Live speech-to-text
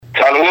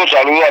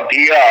Saludos a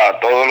ti, a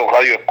todos los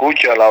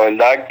radioescuchas. La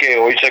verdad es que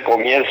hoy se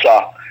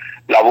comienza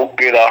la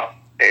búsqueda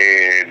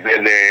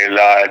desde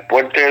el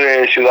puente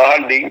de Ciudad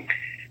Jardín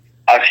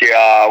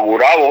hacia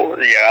Gurabo,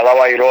 llegar a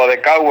Bairoa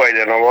de Cagua y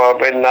de no va a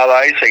haber nada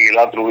ahí, seguir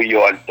a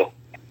Trujillo Alto.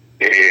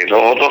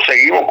 Nosotros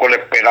seguimos con la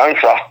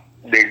esperanza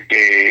de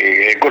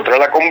que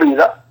encontrarla con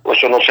vida, pues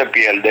eso no se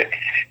pierde,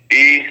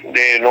 y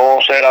de no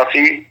ser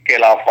así, que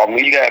la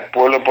familia del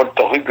pueblo de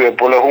Puerto Rico y del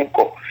pueblo de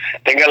Juncos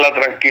tengan la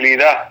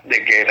tranquilidad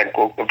de que la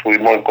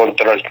pudimos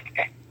encontrar.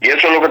 Y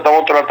eso es lo que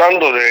estamos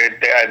tratando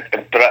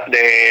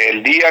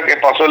del día que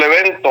pasó el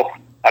evento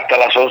hasta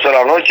las 11 de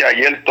la noche,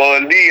 ayer todo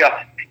el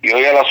día, y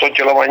hoy a las 8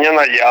 de la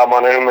mañana ya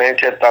Manejo de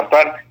Emergencia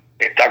Estatal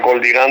está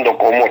coordinando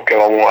cómo es que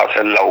vamos a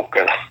hacer la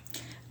búsqueda.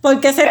 ¿Por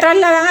qué se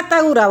trasladan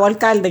hasta Gurabo,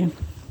 alcalde?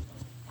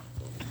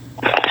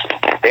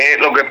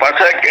 Lo que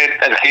pasa es que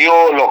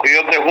los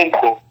ríos de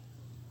Junco,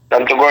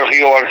 tanto con el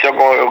río Barceo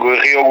como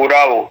el río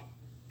Gurabo,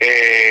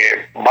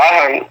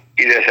 bajan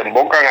y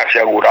desembocan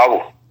hacia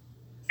Gurabo.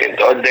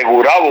 Entonces de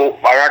Gurabo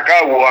van a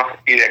Cagua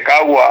y de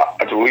Cagua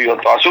a Trujillo.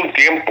 Hace un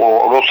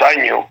tiempo, 2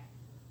 años,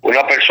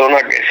 una persona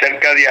que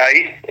cerca de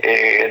ahí,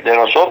 de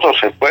nosotros,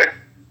 se fue.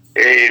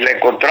 La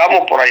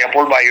encontramos por allá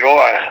por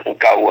Bairoa, en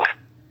Cagua.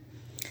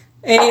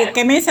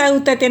 ¿Qué mensaje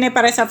usted tiene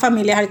para esas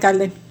familias,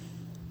 alcalde?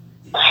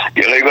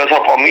 Yo le digo a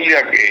esa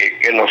familia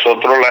que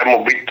nosotros la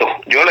hemos visto.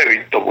 Yo la he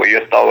visto, pues yo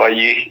he estado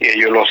allí y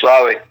ellos lo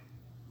saben.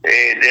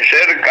 De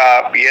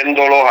cerca,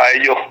 viéndolos a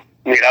ellos,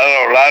 mirar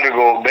a lo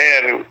largo,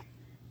 ver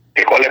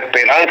con la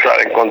esperanza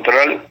de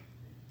encontrar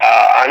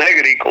a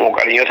Negri, como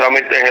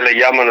cariñosamente se le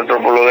llama en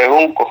nuestro pueblo de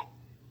Juncos.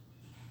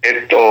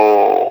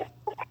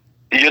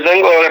 Y yo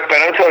tengo la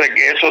esperanza de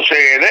que eso se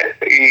dé,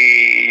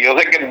 y yo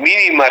sé que es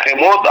mínima,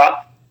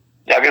 remota,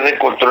 ya que se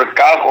encontró el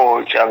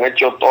carro, se han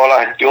hecho todas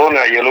las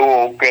gestiones, ayer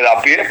hubo búsqueda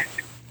a pie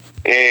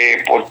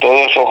por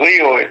todos esos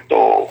ríos,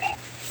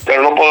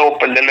 pero no podemos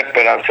perder la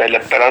esperanza, y la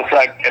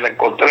esperanza es que la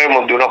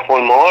encontremos de una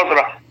forma u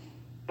otra,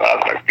 para la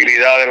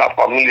tranquilidad de la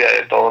familia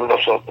de todos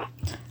nosotros.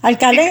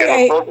 Alcalde, y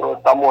que nosotros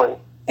estamos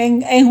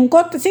en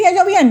Juncos sigue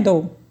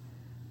lloviendo.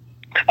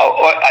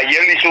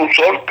 Ayer hizo un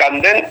sol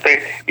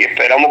candente y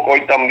esperamos que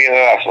hoy también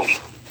haga sol.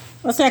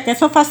 O sea que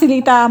eso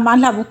facilita más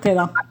la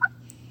búsqueda.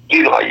 Sí,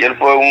 no, ayer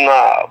fue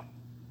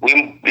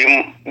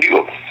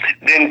digo,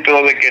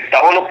 dentro de que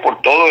estábamos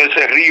por todo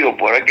ese río,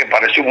 por ahí que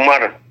parece un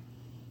mar,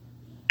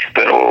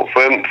 pero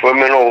fue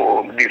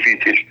menos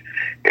difícil.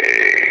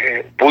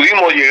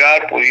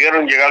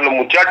 Pudieron llegar los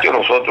muchachos,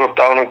 nosotros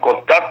estábamos en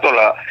contacto,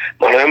 la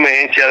manejo de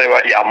emergencia de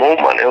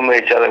Bayamón, manejo de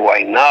emergencia de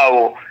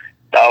Guaynabo,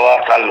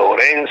 estaba San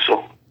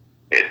Lorenzo,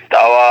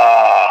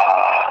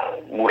 estaba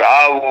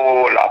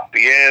Gurabo, Las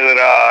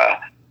Piedras,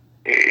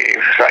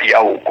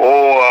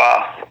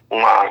 Yabucoa,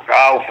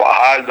 Macao,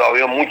 Fajardo,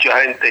 había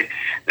mucha gente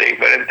de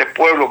diferentes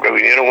pueblos que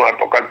vinieron a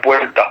tocar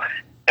puertas,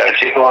 y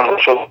decirnos a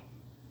nosotros,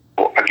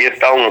 aquí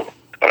estamos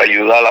para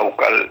ayudar a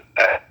buscar.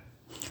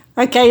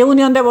 Aquí hay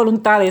unión de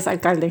voluntades,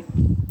 alcalde.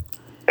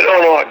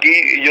 No,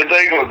 aquí yo te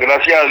digo,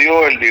 gracias a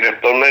Dios, el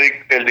director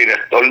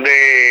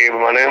de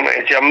manejo de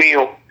emergencia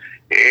mío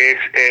es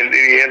el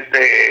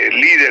dirigente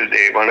líder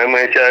de manejo de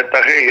emergencia de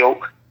esta región,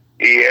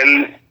 y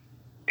él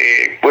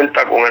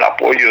cuenta con el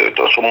apoyo de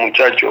todos esos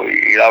muchachos,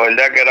 y la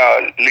verdad que era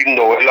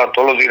lindo ver a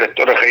todos los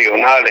directores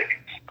regionales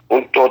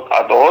junto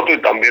a todos, y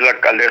también la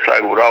alcaldesa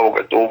de Gurabo,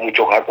 que tuvo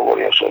muchos ratos con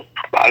nosotros.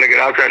 Vale,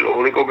 gracias. Lo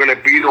único que le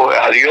pido es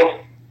a Dios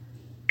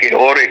que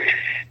ore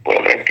por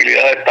la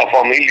tranquilidad de esta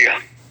familia,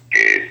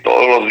 que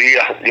todos los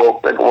días yo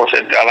sé cómo se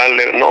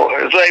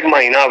eso es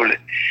inimaginable,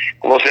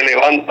 cómo se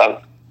levantan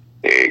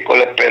con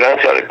la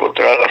esperanza de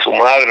encontrar a su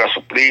madre, a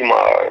su prima,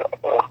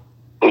 a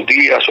su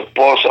tía, a su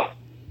esposa,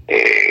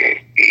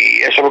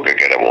 y eso es lo que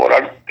queremos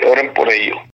orar, que oren por ellos.